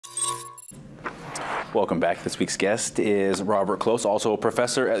Welcome back. This week's guest is Robert Klose, also a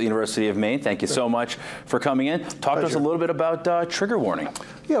professor at the University of Maine. Thank you so much for coming in. Talk to us a little bit about trigger warning.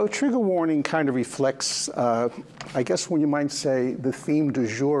 Yeah, trigger warning kind of reflects, I guess when you might say, the theme du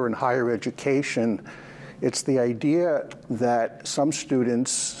jour in higher education. It's the idea that some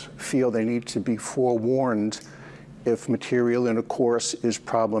students feel they need to be forewarned if material in a course is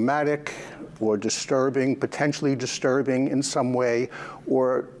problematic or disturbing, potentially disturbing in some way,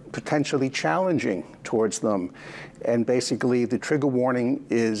 or potentially challenging towards them. And basically, the trigger warning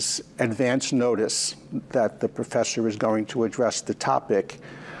is advance notice that the professor is going to address the topic.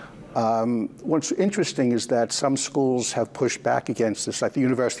 What's interesting is that some schools have pushed back against this, like the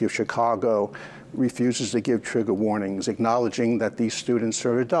University of Chicago refuses to give trigger warnings, acknowledging that these students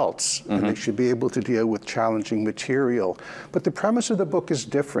are adults and they should be able to deal with challenging material. But the premise of the book is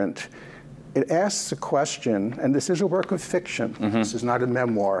different. It asks a question, and this is a work of fiction, this is not a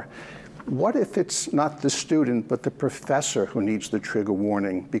memoir. What if it's not the student, but the professor who needs the trigger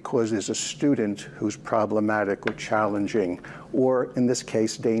warning because there's a student who's problematic or challenging, or in this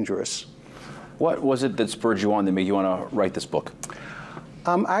case, dangerous? What was it that spurred you on that made you want to write this book?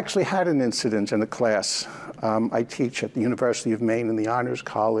 I actually had an incident in a class. I teach at the University of Maine in the Honors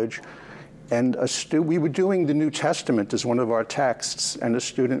College, and we were doing the New Testament as one of our texts, and a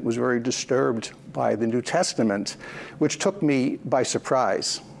student was very disturbed by the New Testament, which took me by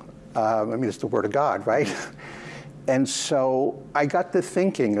surprise. I mean, it's the Word of God, right? And so I got to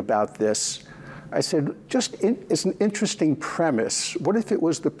thinking about this. I said, it's an interesting premise. What if it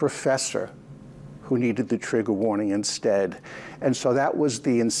was the professor who needed the trigger warning instead? And so that was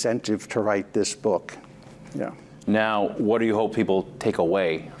the incentive to write this book. Yeah. Now, what do you hope people take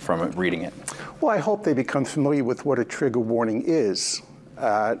away from it, reading it? Well, I hope they become familiar with what a trigger warning is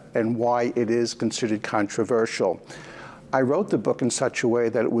and why it is considered controversial. I wrote the book in such a way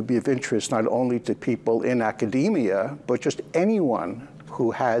that it would be of interest not only to people in academia, but just anyone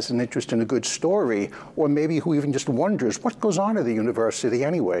who has an interest in a good story, or maybe who even just wonders, what goes on at the university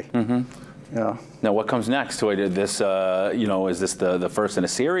anyway? Yeah. Now, what comes next? So is this the first in a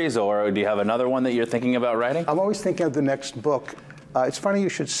series, or do you have another one that you're thinking about writing? I'm always thinking of the next book. It's funny you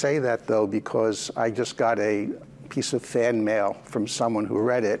should say that, though, because I just got a piece of fan mail from someone who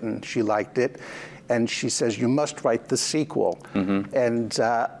read it, and she liked it. And she says, you must write the sequel. And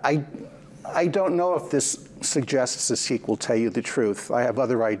I don't know if this suggests a sequel, tell you the truth. I have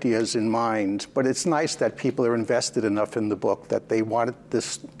other ideas in mind, but it's nice that people are invested enough in the book that they wanted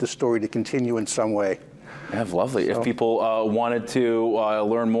the story to continue in some way. Yeah, lovely. So, if people wanted to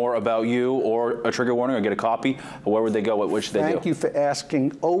learn more about you or a trigger warning or get a copy, where would they go? What should they do? Thank you for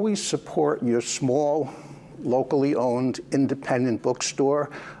asking. Always support your small, locally owned independent bookstore.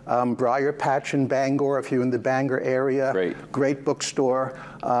 Briar Patch in Bangor, if you're in the Bangor area. Great bookstore.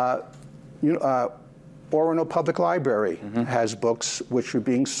 Orono Public Library has books which are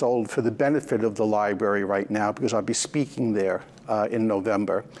being sold for the benefit of the library right now, because I'll be speaking there in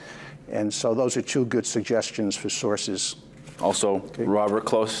November. And so those are two good suggestions for sources. Also,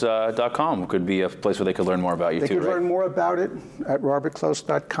 robertklose.com could be a place where they could learn more about you, They could learn more about it at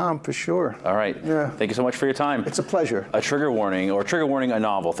robertklose.com for sure. All right. Yeah. Thank you so much for your time. It's a pleasure. A trigger warning, or trigger warning, a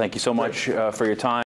novel. Thank you so much for your time.